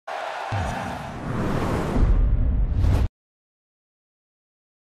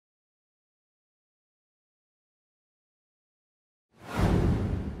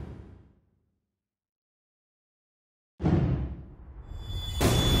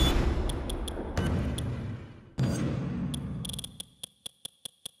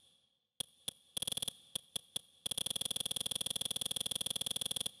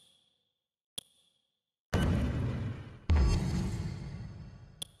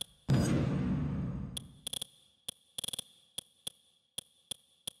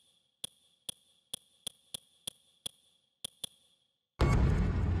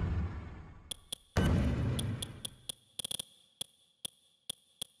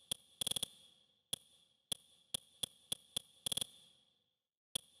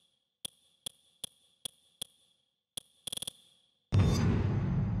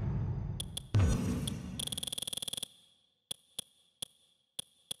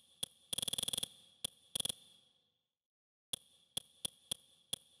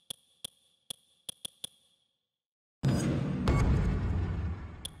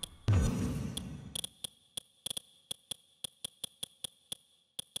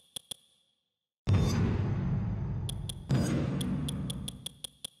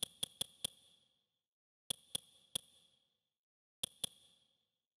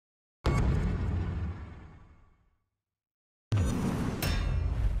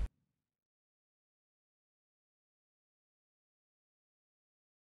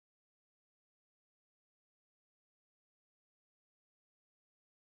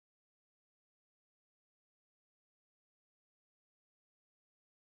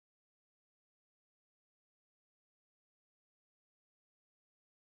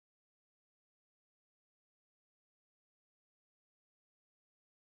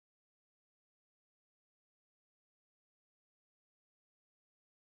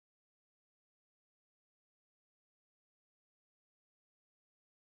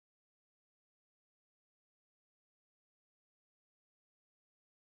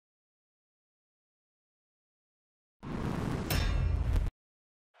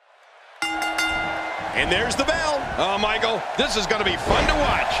And there's the bell. Oh, Michael, this is going to be fun to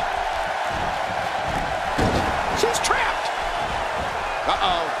watch. She's trapped.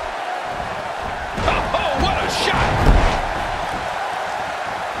 Uh-oh. Oh, what a shot.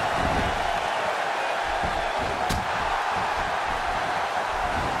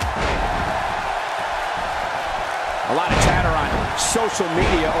 A lot of chatter on social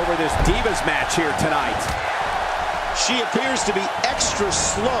media over this Divas match here tonight. She appears to be extra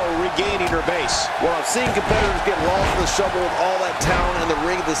slow regaining her base. Well, I've seen competitors get lost in the shuffle with all that talent in the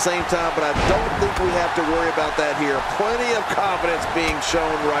ring at the same time, but I don't think we have to worry about that here. Plenty of confidence being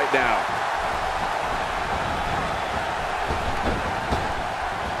shown right now.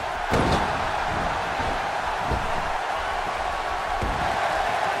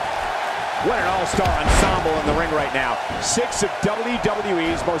 What an all-star ensemble in the ring right now. 6 of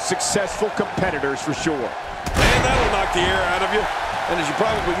WWE's most successful competitors for sure. And that'll knock the air out of you. And as you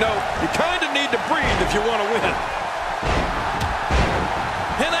probably know, you kind of need to breathe if you want to win.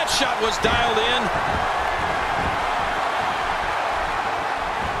 And that shot was dialed in.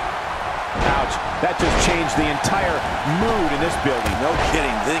 Ouch. That just changed the entire mood in this building. No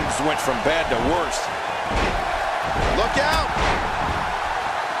kidding. Things went from bad to worse. Look out.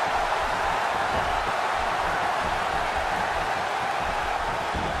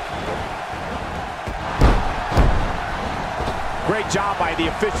 Great job by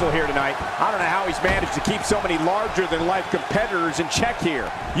the official here tonight. I don't know how he's managed to keep so many larger-than-life competitors in check here.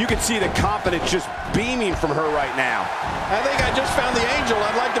 You can see the confidence just beaming from her right now. I think I just found the angel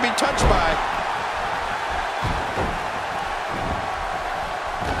I'd like to be touched by.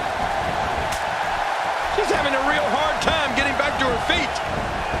 She's having a real hard time getting back to her feet.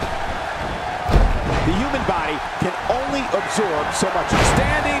 The human body can only absorb so much.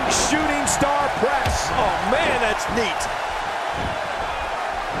 Standing shooting star press. Oh, man, that's neat.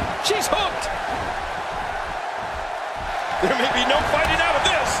 She's hooked. There may be no fighting out of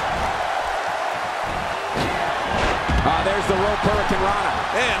this. There's the rope hurricane Lana.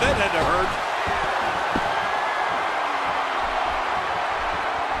 Man, that had to hurt.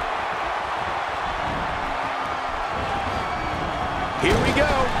 Here we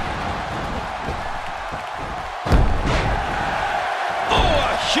go. Oh,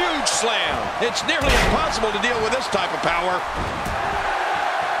 a huge slam. It's nearly impossible to deal with this type of power.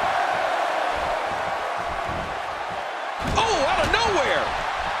 Oh, out of nowhere.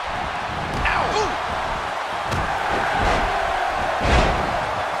 Ow. Ooh.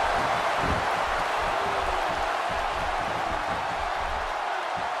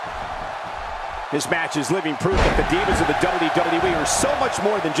 This match is living proof that the Divas of the WWE are so much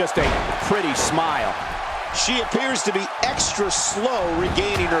more than just a pretty smile. She appears to be extra slow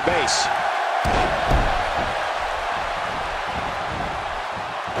regaining her base.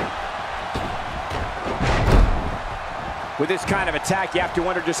 With this kind of attack, you have to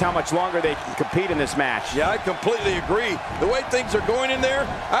wonder just how much longer they can compete in this match. Yeah, I completely agree. The way things are going in there,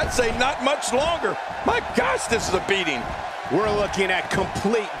 I'd say not much longer. My gosh, this is a beating. We're looking at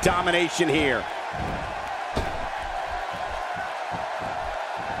complete domination here.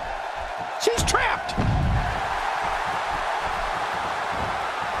 She's trapped.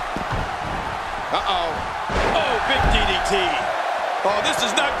 Uh-oh. Oh, big DDT. Oh, this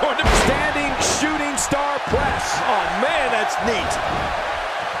is not going to be... Standing shooting star press. Oh, man, that's neat.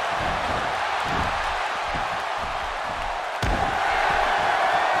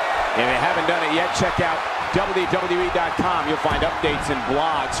 If you haven't done it yet, check out WWE.com. You'll find updates and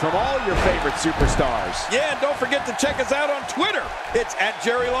blogs from all your favorite superstars. Yeah, and don't forget to check us out on Twitter. It's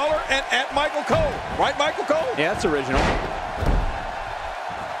 @Jerry Lawler and @Michael Cole. Right, Michael Cole? Yeah, that's original.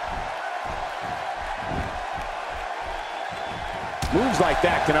 Moves like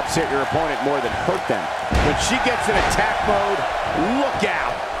that can upset your opponent more than hurt them. When she gets in attack mode, look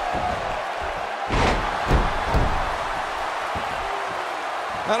out.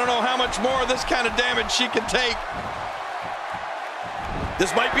 I don't know how much more of this kind of damage she can take.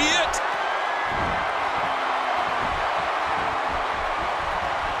 This might be it.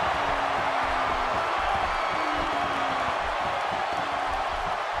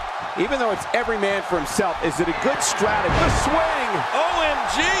 Even though it's every man for himself, is it a good strategy? The swing!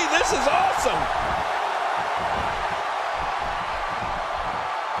 OMG, this is awesome!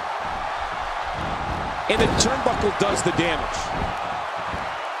 And the turnbuckle does the damage.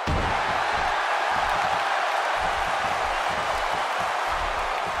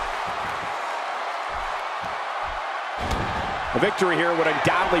 A victory here would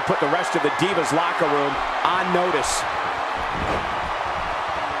undoubtedly put the rest of the Divas locker room on notice.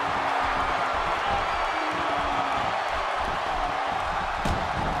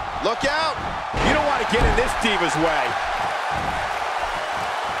 Look out. You don't want to get in this Diva's way.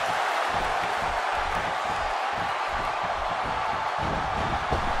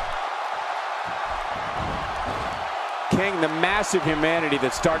 King, the massive humanity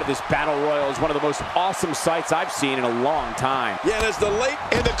that started this battle royal is one of the most awesome sights I've seen in a long time. Yeah, and as the late...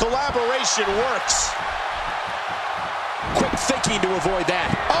 And the collaboration works. Quick thinking to avoid that.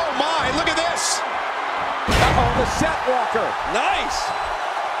 Oh my, look at this. Uh-oh, the set walker. Nice.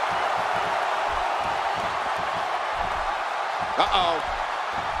 Uh-oh.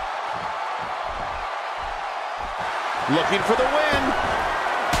 Looking for the win.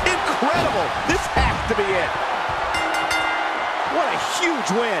 Incredible. This has to be it. What a huge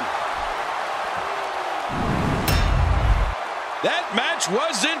win. That match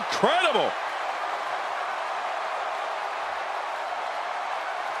was incredible.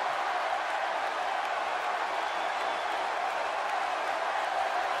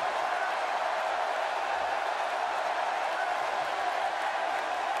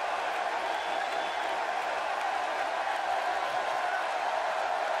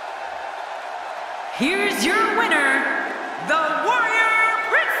 Here's your winner, the Warrior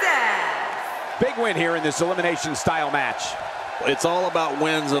Princess. Big win here in this elimination style match. It's all about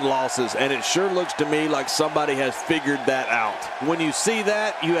wins and losses, and it sure looks to me like somebody has figured that out. When you see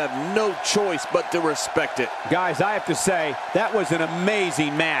that, you have no choice but to respect it. Guys, I have to say, that was an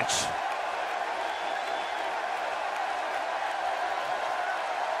amazing match.